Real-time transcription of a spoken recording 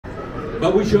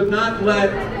but we should not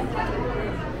let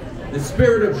the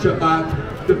spirit of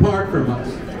Shabbat depart from us.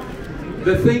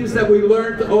 The things that we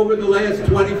learned over the last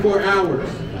 24 hours,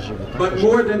 but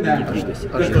more than that,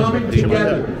 the coming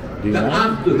together, the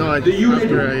achdut, the unity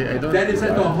that is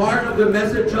at the heart of the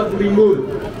message of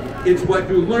Limud. It's what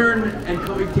you learn and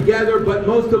coming together, but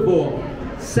most of all,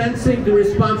 sensing the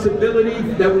responsibility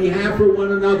that we have for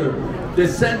one another, the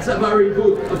sense of our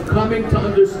ibut, of coming to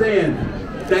understand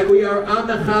that we are Am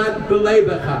Echad B'Lev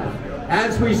Echad.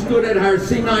 As we stood at Har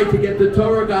Sinai to get the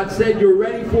Torah, God said, you're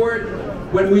ready for it?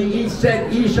 When we each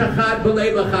said, Ish Echad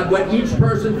B'Lev Echad, when each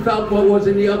person felt what was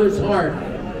in the other's heart.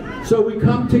 So we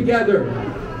come together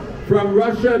from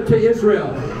Russia to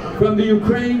Israel, from the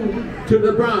Ukraine to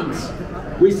the Bronx.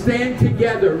 We stand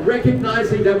together,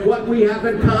 recognizing that what we have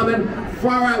in common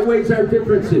far outweighs our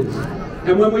differences.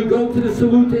 And when we go to the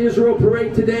Salute to Israel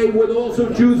parade today with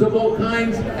also Jews of all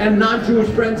kinds and non-Jewish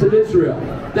friends of Israel,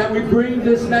 that we bring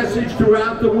this message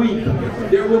throughout the week.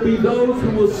 There will be those who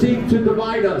will seek to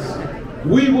divide us.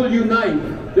 We will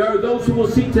unite. There are those who will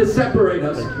seek to separate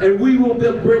us, and we will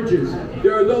build bridges.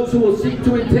 There are those who will seek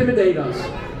to intimidate us,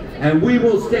 and we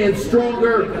will stand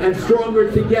stronger and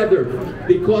stronger together,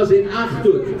 because in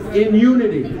achdut, in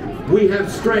unity, we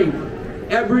have strength.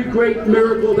 Every great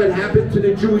miracle that happened to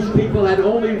the Jewish people had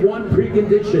only one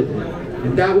precondition,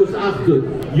 and that was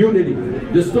achdut, unity.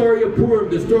 The story of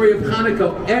Purim, the story of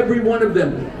Hanukkah, every one of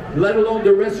them, let alone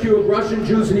the rescue of Russian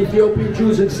Jews and Ethiopian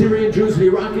Jews and Syrian Jews and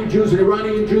Iraqi Jews and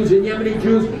Iranian Jews and Yemeni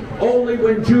Jews, only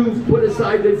when Jews put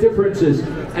aside their differences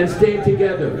and stand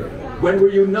together. When we're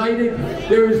united,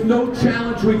 there is no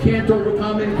challenge we can't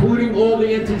overcome, including all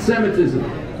the anti-Semitism.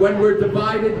 When we're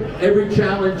divided, every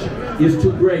challenge is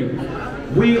too great.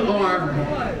 We are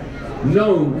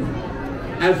known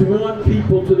as one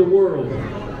people to the world.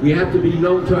 We have to be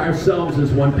known to ourselves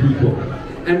as one people,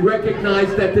 and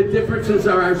recognize that the differences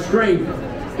are our strength,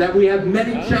 that we have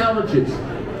many challenges,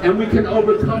 and we can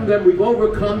overcome them. We've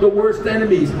overcome the worst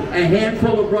enemies. A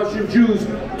handful of Russian Jews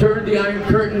turned the Iron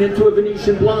Curtain into a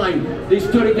Venetian blind. They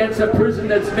stood against a prison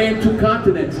that spanned 2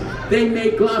 continents. They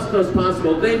made glasnost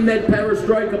possible. They made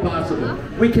perestroika possible.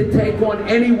 We can take on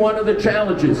any one of the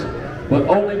challenges, but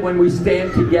only when we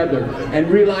stand together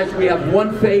and realize we have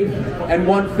one faith and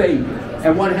one faith.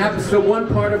 And what happens to one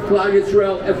part of Klal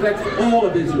Yisrael affects all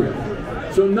of Israel.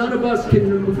 So none of us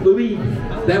can believe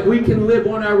that we can live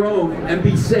on our own and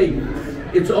be safe.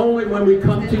 It's only when we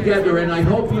come together, and I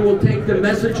hope you will take the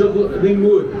message of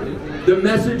Limud, the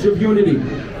message of unity,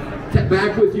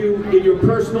 back with you in your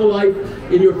personal life,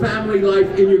 in your family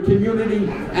life, in your community,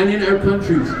 and in our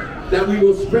countries. That we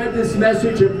will spread this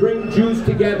message and bring Jews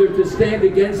together to stand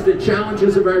against the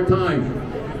challenges of our time.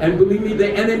 And believe me,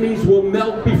 the enemies will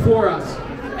melt before us.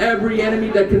 Every enemy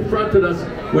that confronted us,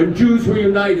 when Jews were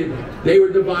united, they were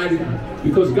divided,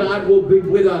 because God will be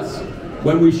with us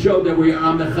when we show that we are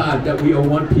Am Echad, that we are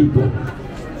one people.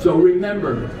 So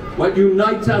remember, what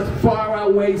unites us far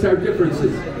outweighs our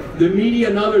differences. The media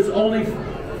and others only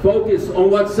focus on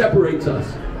what separates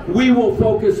us. We will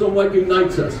focus on what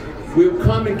unites us. We'll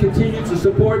come and continue to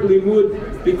support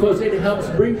Limud, because it helps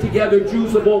bring together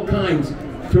Jews of all kinds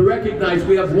to recognize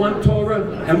we have one Torah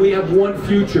and we have one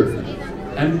future.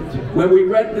 And when we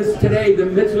read this today, the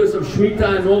mitzvahs of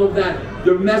Shemitah and all of that,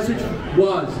 the message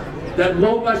was that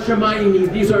Lo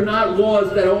Bashamayim, these are not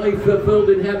laws that are only fulfilled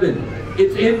in heaven.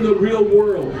 It's in the real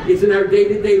world. It's in our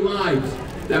day-to-day lives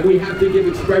that we have to give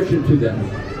expression to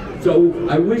them. So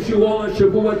I wish you all a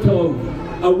Shavua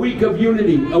Tov, a week of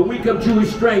unity, a week of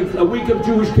Jewish strength, a week of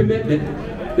Jewish commitment,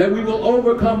 that we will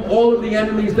overcome all of the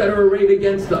enemies that are arrayed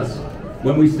against us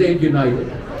when we stand united.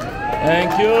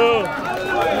 Thank you.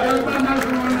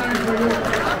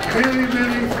 Very,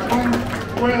 very strong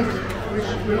words,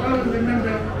 which we all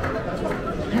remember.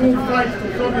 You fight for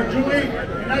Soviet Jewry,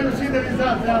 and now you see the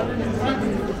results.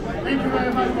 Thank you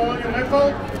very much for all your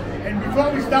effort. And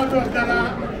before we start to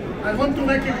Havdalah, I want to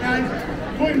recognize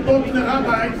two important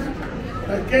rabbis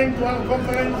that came to our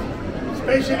conference,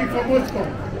 especially from Moscow.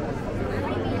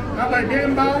 Rabbi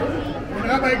Birnbaum and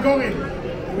Rabbi Gorin.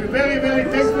 We're very, very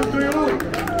thankful to you,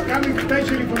 coming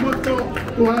especially from Moscow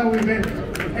to our event.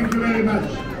 Thank you very much.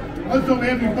 Also, we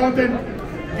have important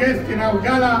guests in our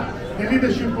gala, the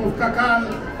leadership of Kakal,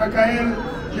 KKL,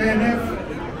 JNF,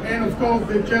 and of course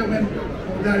the chairman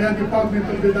of the Aliyah department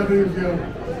of the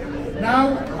WZO.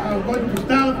 Now, I'm going to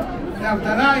start the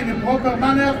Havdalah in a proper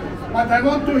manner, but I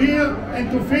want to hear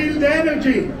and to feel the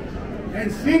energy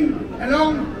and sing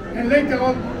along, and later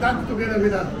on dance together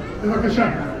with us.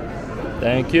 Bevakasha.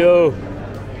 Thank you.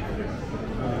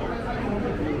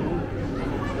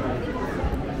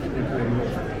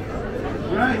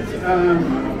 Right.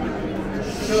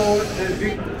 show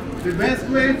the best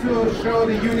way to show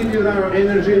the unity of our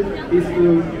energy is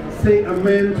to say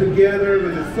amen together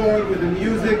with the song, with the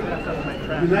music,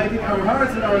 uniting our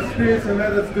hearts and our spirits, and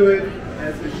let us do it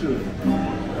as we should.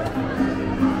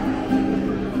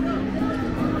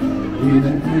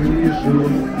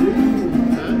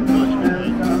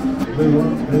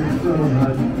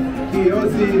 Ki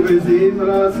ozi vezim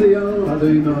rasya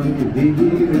Adonai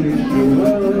vihir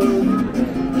Yeshua.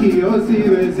 Ki ozi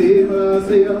vezim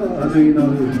rasya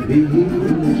Adonai vihir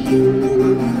Yeshua.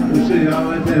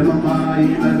 Ushe'avetem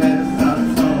hamayim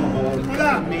v'satzot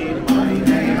min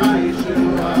ma'inei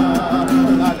ha'Yeshua.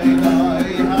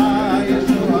 Adonai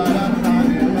ha'Yeshua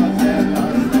l'chanim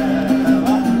v'se'asera.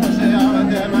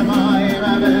 Ushe'avetem hamayim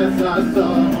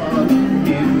v'satzot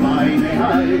min ma'inei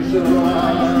ha'Yeshua.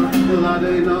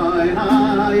 Adonai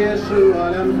ha'Yeshua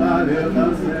l'chanim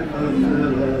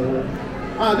v'se'asera.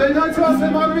 Adonai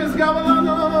tzosem al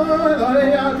mizgavalano, Adonai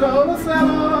Yaakov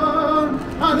v'selam.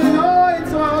 Adonai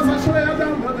tzos ashrei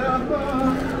adam b'dachba.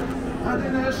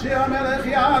 Adonai Shia melech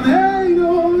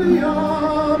yaneinu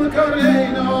v'yom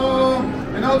kareinu.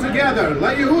 And all together,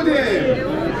 like Yehudim,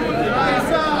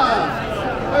 V'yisach,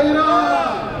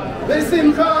 V'yirah,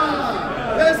 V'simcha,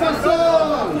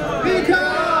 V'sason,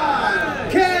 V'ikar,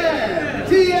 Ken,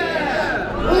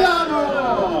 Tiyeh, Lamo.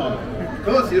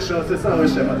 Kos Yeshua Sesau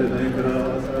Shem Adonai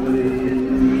Kros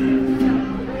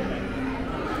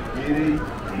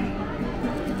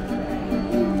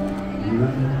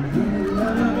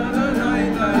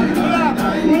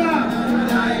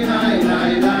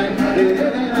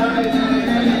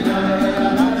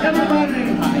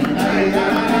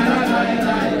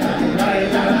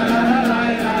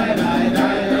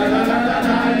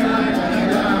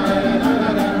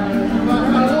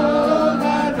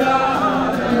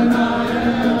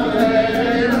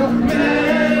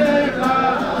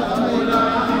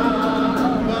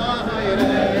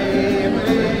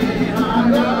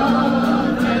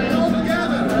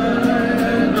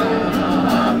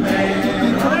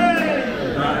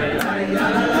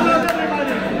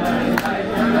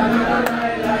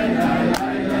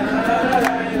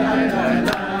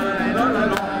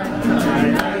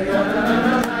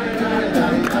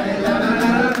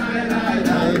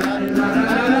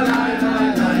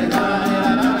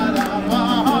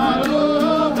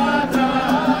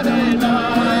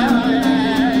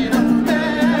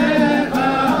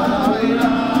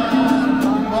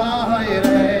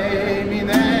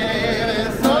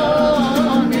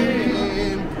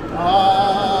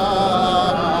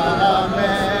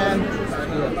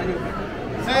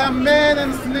Amen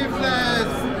and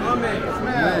sleepless.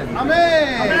 Amen.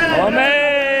 Amen. Amen.